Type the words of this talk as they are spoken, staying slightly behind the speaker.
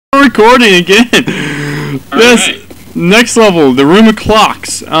Recording again. This next level, the room of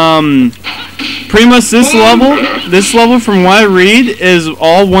clocks. Pretty much this level from what I read is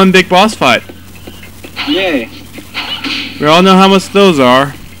all one big boss fight. Yay. We all know how much those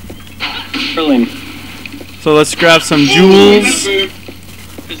are. Brilliant. So let's grab some jewels.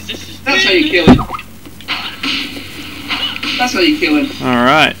 That's how you kill him. That's how you kill him.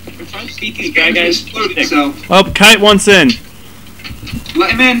 Alright. These guys Oh, Kite wants in.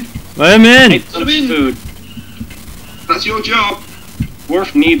 Let him in. Let him in. Let him in. Food. That's your job.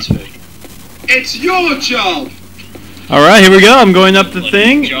 Worf needs food. It's your job. Alright, here we go. I'm going up the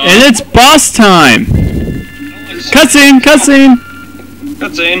thing. And it's boss time. Cutscene! Cutscene!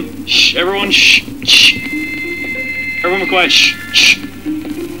 Cutscene. Shh, everyone, shh, shh. Everyone quiet, shh, shh.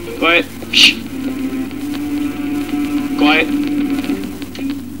 Quiet, shh. Quiet.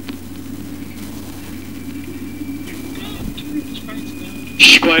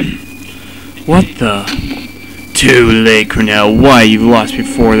 Shh, quiet. What the? Too late, Cornell. Why you've lost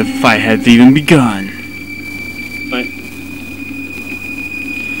before the fight has even begun. Quiet.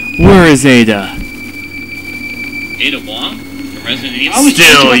 Where is Ada? Ada Wong? From Resident Evil?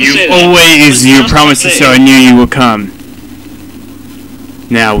 Still, you always you promised us, so I knew you would come.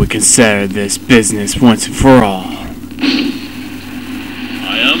 Now we can settle this business once and for all.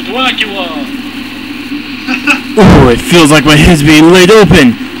 I am Dracula! Oh, it feels like my head's being laid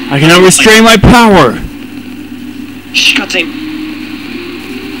open. I cannot restrain my power. Shh, cutscene.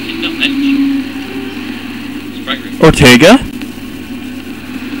 No, that... Ortega?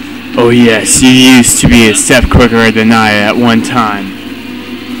 Oh yes, you used to be a step quicker than I at one time.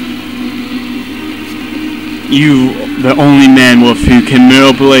 You, the only man wolf who can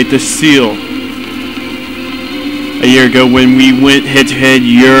manipulate the seal. A year ago when we went head to head,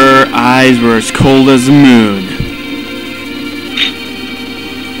 your eyes were as cold as the moon.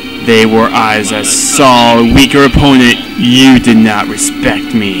 They were eyes that saw a weaker opponent. You did not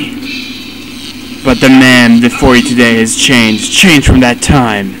respect me. But the man before you today has changed. Changed from that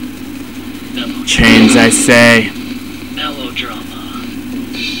time. Changed, I say. Melodrama.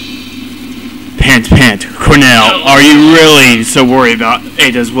 Pant, pant. Cornell, are you really so worried about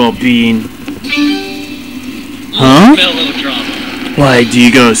Ada's well-being? Huh? Melodrama. Why do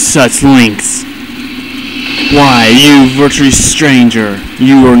you go to such lengths? Why, you virtually stranger.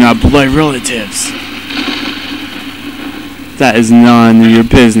 You are not blood relatives. That is none of your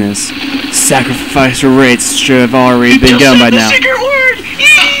business. Sacrifice rates should have already been done by now.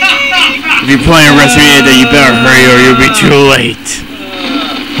 If you're planning to rescue Ada, you better hurry or you'll be too late.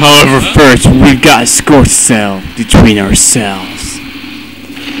 However, first, we've got a score to settle between ourselves.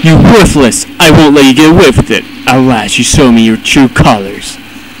 You worthless! I won't let you get away with it. Alas, you show me your true colors.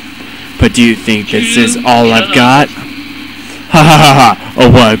 But do you think this is all I've got? Ha ha ha ha! Oh,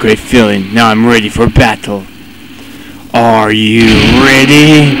 what a great feeling. Now I'm ready for battle. Are you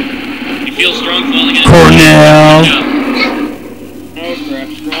ready? You feel strong falling in. Cornell! Oh crap,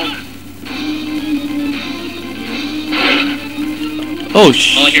 strong. Oh,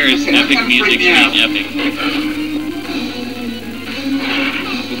 All I hear is epic music being epic.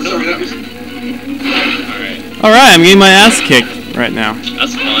 Sorry, that was... Alright. Alright, I'm getting my ass kicked right now.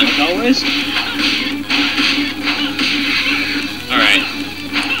 That's fun. Always? Alright.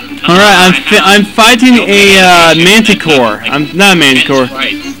 Alright, I'm fighting a Manticore. I'm not a Manticore.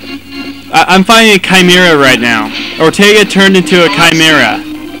 I'm fighting a Chimera right now. Ortega turned into a Chimera.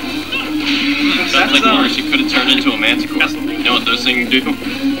 Sounds like worse. You could have turned into a manticore. You know what those things do?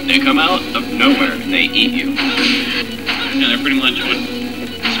 They come out of nowhere and they eat you. Yeah, they're pretty much what...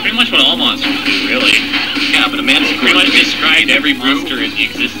 It's pretty much what all monsters do, really. Yeah, but a manticore pretty much described every monster in the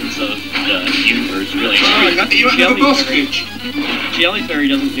existence of the universe, really. You have a boss bitch. Jellyberry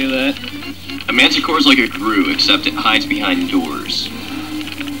doesn't do that. A manticore is like a Gru, except it hides behind doors.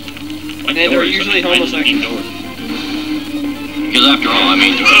 What And they're doors? usually What homosexual. mean doors? Because after all, I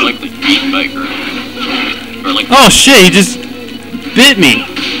mean, doors are like the eaten by Gru. Or like... Oh shit, he just bit me.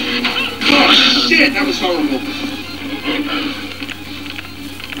 Oh shit, that was horrible.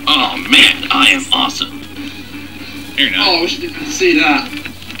 Oh man, I am awesome. You're Oh, not. I wish you didn't see that.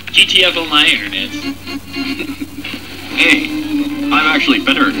 GTF on my internet. Hey, I'm actually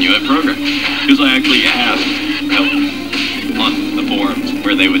better than you at programming. Because I actually asked help on the forums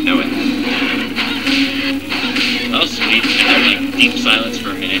where they would know it. Oh, sweet. I had like deep silence for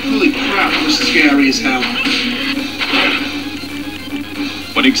a minute. Holy crap, that was scary as hell.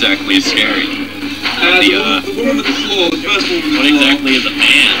 What exactly is scary? The woman at the floor, the first woman What at the floor. exactly is a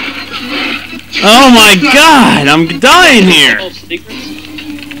man? Oh my god, I'm dying here. Oh, secrets?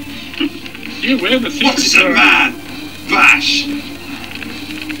 You wear the What is a man? Bash!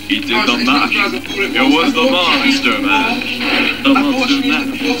 He did the mash. It was the monster mash. The I thought monster she used mash.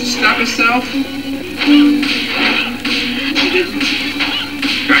 the ball to stab herself. She didn't.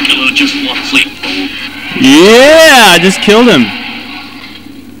 Dracula just lost sleep. Yeah, I just killed him.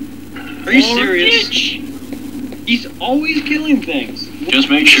 Are you serious? He's always killing things. Just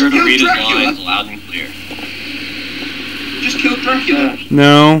make sure to Kill read his Dracula. lines loud and clear. Just killed Dracula.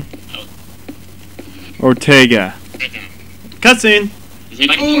 No. Ortega. Cutscene. Is he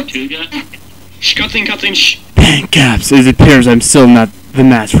like Tortuga? Cutscene, shh. Caps, it appears I'm still not the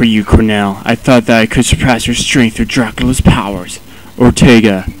match for you, Cornell. I thought that I could surpass your strength through Dracula's powers.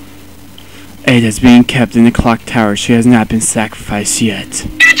 Ortega. Ada's being kept in the clock tower. She has not been sacrificed yet.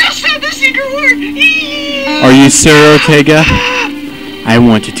 You just said the secret word! Are you sure, Ortega? I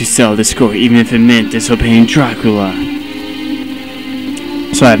wanted to settle the score, even if it meant disobeying Dracula.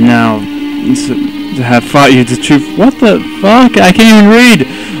 So I have now to have fought you the truth. What the fuck? I can't even read.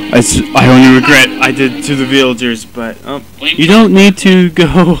 I only regret I did to the villagers, but you don't need to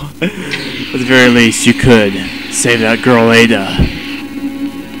go. At the very least, you could save that girl Ada.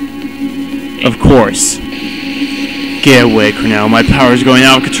 Of course. Get away, Cornell. My power is going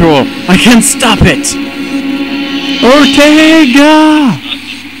out of control. I can't stop it. Ortega!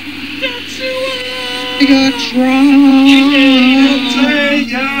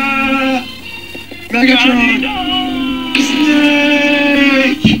 Megatron!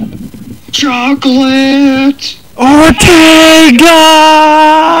 Snake! Chocolate! Ortega!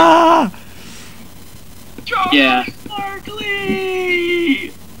 Yeah. Sparkly!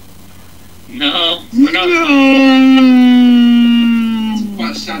 No, we're not.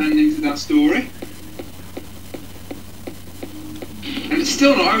 Quite a sad ending to that story. And it's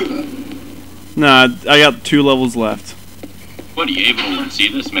still not over. Nah, I got 2 levels left. What, are you able to see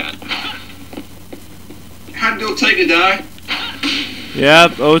this, man? How did Ortega die?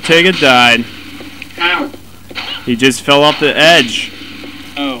 Yep, Ortega died. How? He just fell off the edge.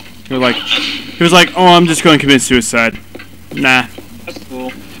 Oh, He was like, oh, I'm just going to commit suicide. Nah. that's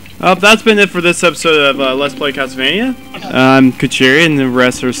cool. That's been it for this episode of Let's Play Castlevania. I'm Kuchiri, and the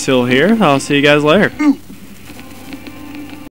rest are still here. I'll see you guys later.